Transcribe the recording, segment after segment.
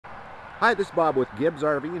Hi, this is Bob with Gibbs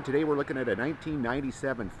RV, and today we're looking at a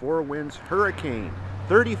 1997 Four Winds Hurricane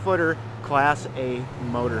 30-footer Class A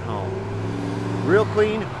motorhome. Real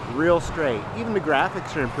clean, real straight. Even the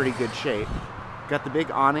graphics are in pretty good shape. Got the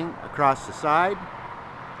big awning across the side.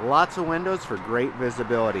 Lots of windows for great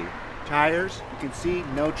visibility. Tires, you can see,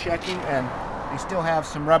 no checking, and they still have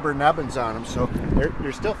some rubber nubbins on them, so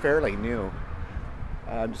they're still fairly new.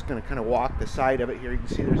 I'm just going to kind of walk the side of it here. You can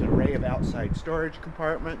see there's an array of outside storage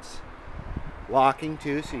compartments. Locking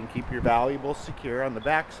too, so you can keep your valuables secure. On the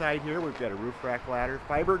back side here, we've got a roof rack ladder,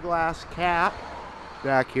 fiberglass cap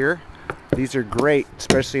back here. These are great,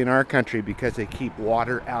 especially in our country, because they keep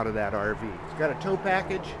water out of that RV. It's got a tow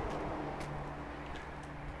package.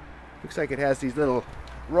 Looks like it has these little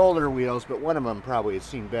roller wheels, but one of them probably has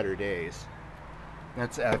seen better days.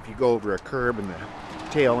 That's if you go over a curb and the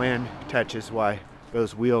tail end touches, why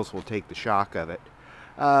those wheels will take the shock of it.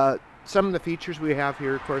 Some of the features we have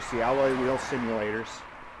here, of course, the alloy wheel simulators.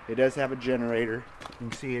 It does have a generator. You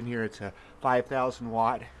can see in here it's a 5,000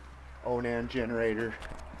 watt Onan generator.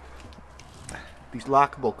 These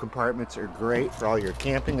lockable compartments are great for all your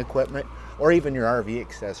camping equipment or even your RV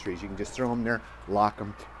accessories. You can just throw them there, lock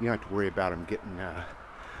them. You don't have to worry about them getting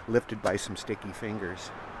lifted by some sticky fingers.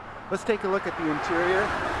 Let's take a look at the interior.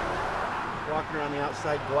 Walking around the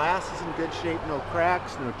outside, glass is in good shape, no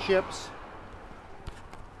cracks, no chips.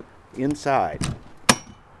 Inside,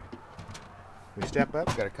 we step up,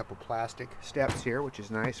 got a couple plastic steps here, which is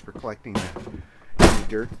nice for collecting any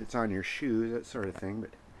dirt that's on your shoes, that sort of thing.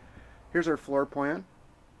 But here's our floor plan.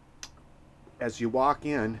 As you walk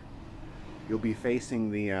in, you'll be facing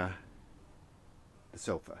the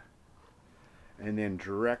sofa, and then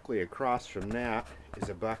directly across from that is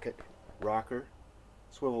a bucket, rocker,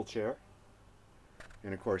 swivel chair,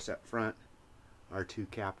 and of course up front our two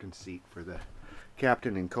captain seat for the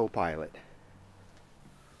captain and co-pilot.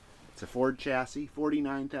 It's a Ford chassis,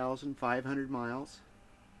 49,500 miles.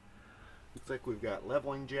 Looks like we've got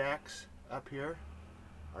leveling jacks up here,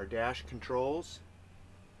 our dash controls,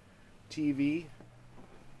 TV.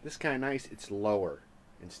 This is kind of nice, it's lower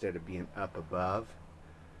instead of being up above.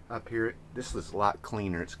 Up here, this is a lot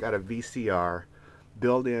cleaner. It's got a VCR,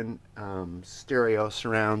 built-in stereo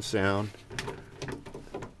surround sound.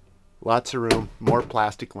 Lots of room, more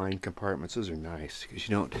plastic lined compartments. Those are nice because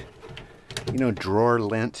you don't, drawer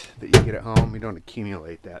lint that you get at home, you don't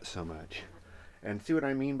accumulate that so much. And see what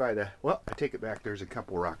I mean by the, well, I take it back, there's a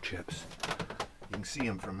couple rock chips. You can see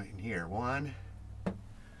them from in here. 1,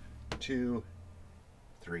 2,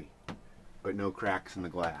 3, but no cracks in the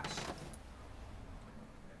glass.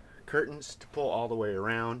 Curtains to pull all the way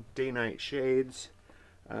around, day-night shades.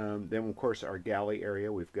 Then of course our galley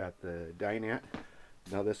area, we've got the dinette.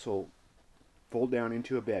 Now this will fold down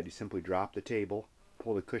into a bed. You simply drop the table,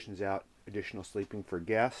 pull the cushions out, additional sleeping for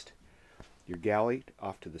guest. Your galley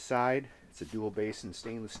off to the side. It's a dual basin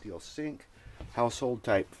stainless steel sink. Household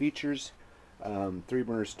type features.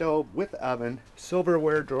 3-burner stove with oven,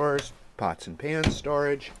 silverware drawers, pots and pans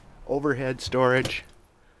storage, overhead storage.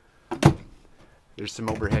 There's some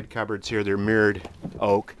overhead cupboards here. They're mirrored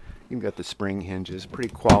oak. You've got the spring hinges. Pretty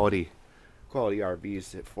quality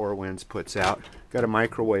RVs that Four Winds puts out. Got a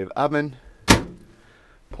microwave oven,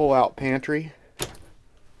 pull-out pantry.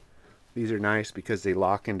 These are nice because they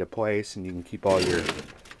lock into place and you can keep all your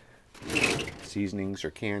seasonings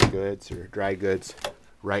or canned goods or dry goods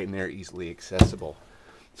right in there, easily accessible.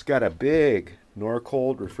 It's got a big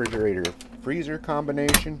Norcold refrigerator freezer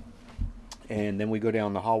combination. And then we go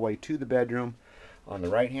down the hallway to the bedroom. On the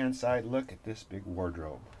right-hand side, look at this big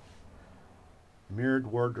wardrobe. Mirrored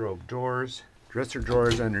wardrobe doors, dresser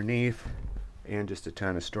drawers underneath, and just a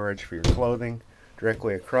ton of storage for your clothing.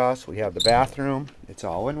 Directly across we have the bathroom. It's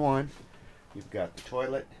all in one. You've got the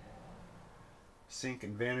toilet, sink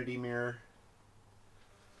and vanity mirror,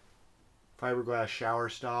 fiberglass shower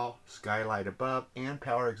stall, skylight above, and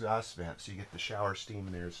power exhaust vent, so you get the shower steam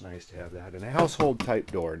in there. It's nice to have that. And a household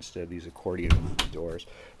type door instead of these accordion doors.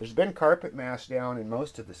 There's been carpet mass down in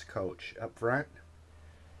most of this coach, up front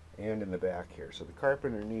and in the back here, so the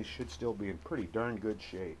carpet underneath should still be in pretty darn good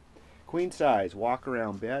shape. Queen size walk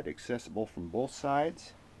around bed, accessible from both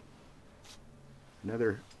sides.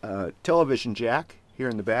 Another television jack here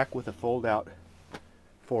in the back with a fold out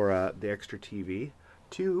for the extra TV.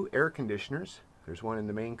 2 air conditioners. There's one in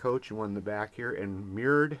the main coach and one in the back here, and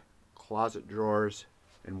mirrored closet drawers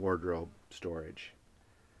and wardrobe storage.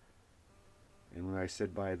 And when I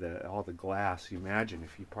said by all the glass, you imagine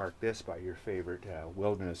if you park this by your favorite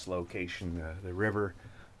wilderness location, the river,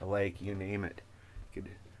 the lake, you name it, you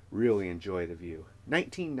could really enjoy the view.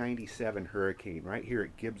 1997 Hurricane right here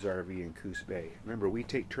at Gibbs RV in Coos Bay. Remember, we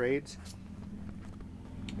take trades.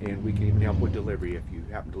 And we can even help with delivery if you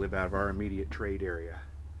happen to live out of our immediate trade area.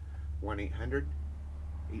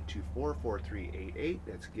 1-800-824-4388.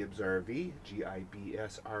 That's Gibbs RV, GIBSRV.com.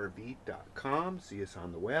 See us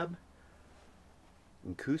on the web.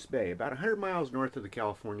 In Coos Bay, about 100 miles north of the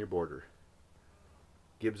California border.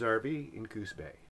 Gibbs RV in Coos Bay.